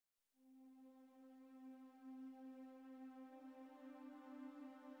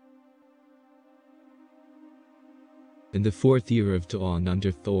In the 4th year of Dawn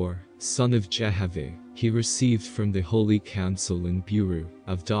under Thor, son of Jehovih, he received from the Holy Council in Buru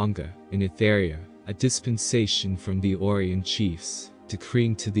of Donga, in Etheria, a dispensation from the Orion chiefs,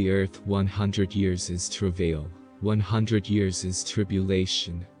 decreeing to the earth 100 years is travail, 100 years is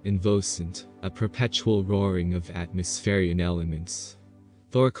tribulation, invocent, a perpetual roaring of atmospherian elements.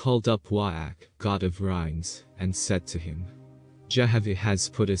 Thor called up Oahspe, god of Rhines, and said to him, Jehovih has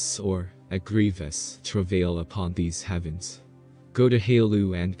put a sore, a grievous travail upon these heavens. Go to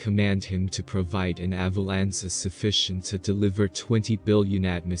Halu and command him to provide an avalanche sufficient to deliver 20 billion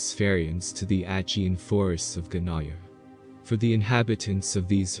atmospherians to the Aegean forests of Gonaya. For the inhabitants of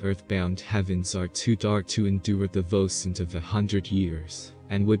these earthbound heavens are too dark to endure the vocent of 100 years,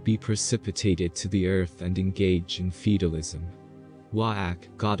 and would be precipitated to the earth and engage in feudalism. Oahspe,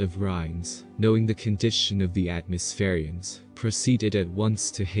 god of Rhines, knowing the condition of the atmospherians, proceeded at once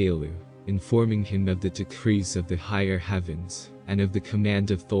to Halu, informing him of the decrees of the higher heavens, and of the command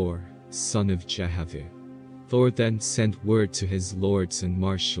of Thor, son of Jehovih. Thor then sent word to his lords and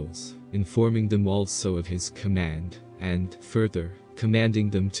marshals, informing them also of his command, and, further, commanding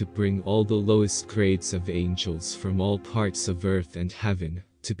them to bring all the lowest grades of angels from all parts of earth and heaven,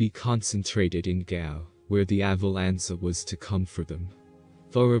 to be concentrated in Gao, where the avalanche was to come for them.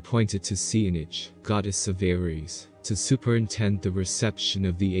 Thor appointed to XVI, goddess of Ares, to superintend the reception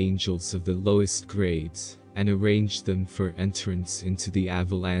of the angels of the lowest grades, and arranged them for entrance into the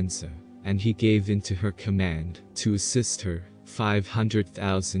avalanche, and he gave into her command, to assist her,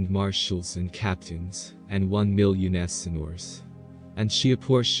 500,000 marshals and captains, and 1,000,000 essenors. And she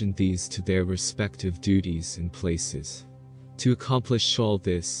apportioned these to their respective duties and places. To accomplish all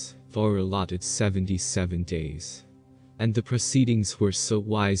this, Thor allotted 77 days. And the proceedings were so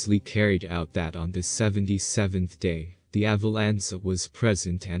wisely carried out that on the 77th day, the avalanche was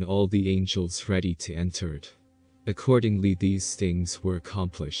present and all the angels ready to enter it. Accordingly these things were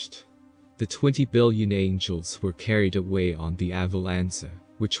accomplished. The 20 billion angels were carried away on the avalanche,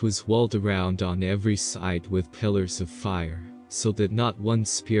 which was walled around on every side with pillars of fire, so that not one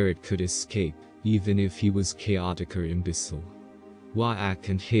spirit could escape, even if he was chaotic or imbecile. Oahspe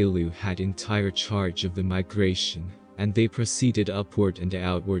and Halu had entire charge of the migration, and they proceeded upward and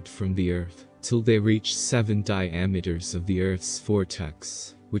outward from the earth, till they reached 7 diameters of the earth's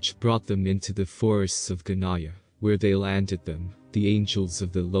vortex, which brought them into the forests of Gonaya, where they landed them, the angels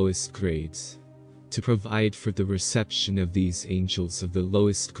of the lowest grades. To provide for the reception of these angels of the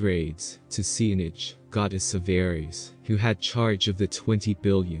lowest grades, XVI, goddess of Ares, who had charge of the 20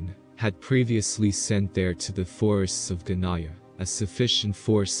 billion, had previously sent there to the forests of Gonaya, a sufficient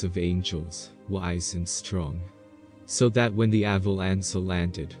force of angels, wise and strong. So that when the avalanche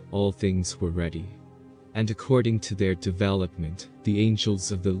landed, all things were ready. And according to their development, the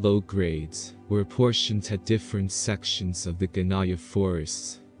angels of the low grades were apportioned at different sections of the Gonaya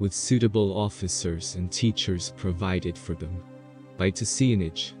forests, with suitable officers and teachers provided for them. By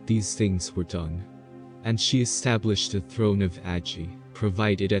XVI, these things were done. And she established a throne of Agi,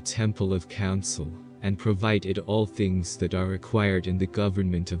 provided a temple of council, and provided all things that are required in the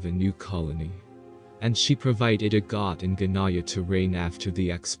government of a new colony. And she provided a god in Gonaya to reign after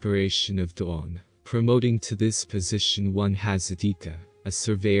the expiration of Dawn, promoting to this position one Hazadika, a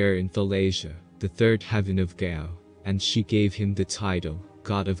surveyor in Thalasia, the 3rd heaven of Gao, and she gave him the title,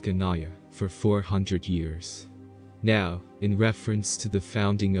 God of Gonaya, for 400 years. Now, in reference to the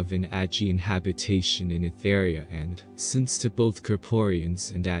founding of an Aegean habitation in Etheria and, since to both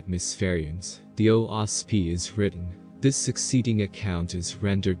corporeans and atmospherians, the Oahspe is written, this succeeding account is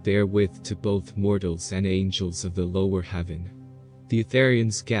rendered therewith to both mortals and angels of the lower heaven. The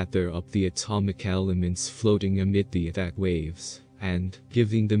Etherians gather up the atomic elements floating amid the etheric waves, and,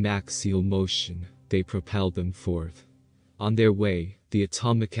 giving them axial motion, they propel them forth. On their way, the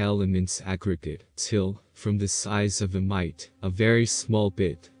atomic elements aggregate, till, from the size of a mite, a very small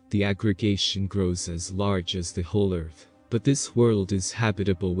bit, the aggregation grows as large as the whole earth. But this world is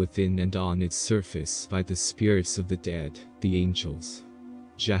habitable within and on its surface by the spirits of the dead, the angels.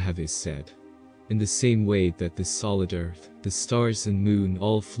 Jehovih said. In the same way that the solid earth, the stars and moon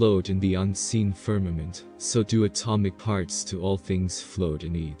all float in the unseen firmament, so do atomic parts to all things float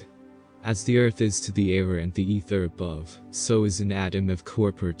in it. As the earth is to the air and the ether above, so is an atom of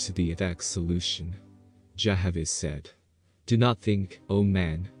corpor to the etheric solution. Jehovih said. Do not think, O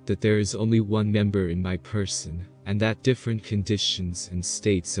man, that there is only one member in my person, and that different conditions and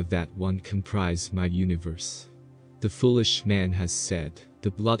states of that one comprise my universe. The foolish man has said,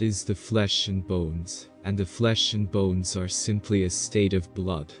 the blood is the flesh and bones, and the flesh and bones are simply a state of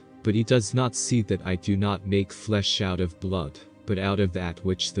blood, but he does not see that I do not make flesh out of blood, but out of that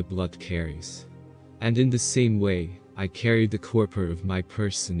which the blood carries. And in the same way, I carry the corpor of my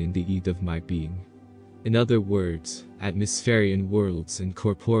person in the id of my being. In other words, atmospherian worlds and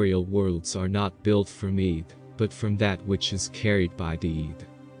corporeal worlds are not built from id, but from that which is carried by the id.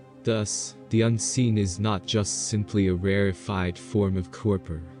 Thus, the unseen is not just simply a rarefied form of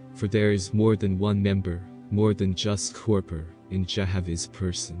corpor, for there is more than one member, more than just corpor, in Jehovih's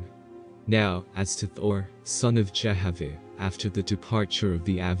person. Now, as to Thor, son of Jehovih, after the departure of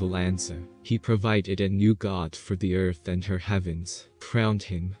the Avalanza, he provided a new god for the earth and her heavens, crowned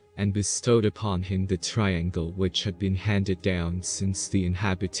him, and bestowed upon him the triangle which had been handed down since the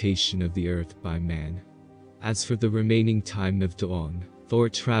inhabitation of the earth by man. As for the remaining time of dawn, Thor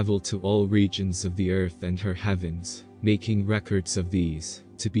traveled to all regions of the earth and her heavens, making records of these,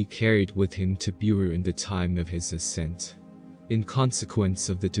 to be carried with him to Buru in the time of his ascent. In consequence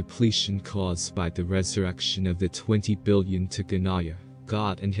of the depletion caused by the resurrection of the 20 billion to Gonaya,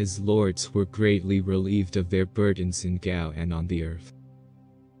 God and his lords were greatly relieved of their burdens in Gao and on the earth.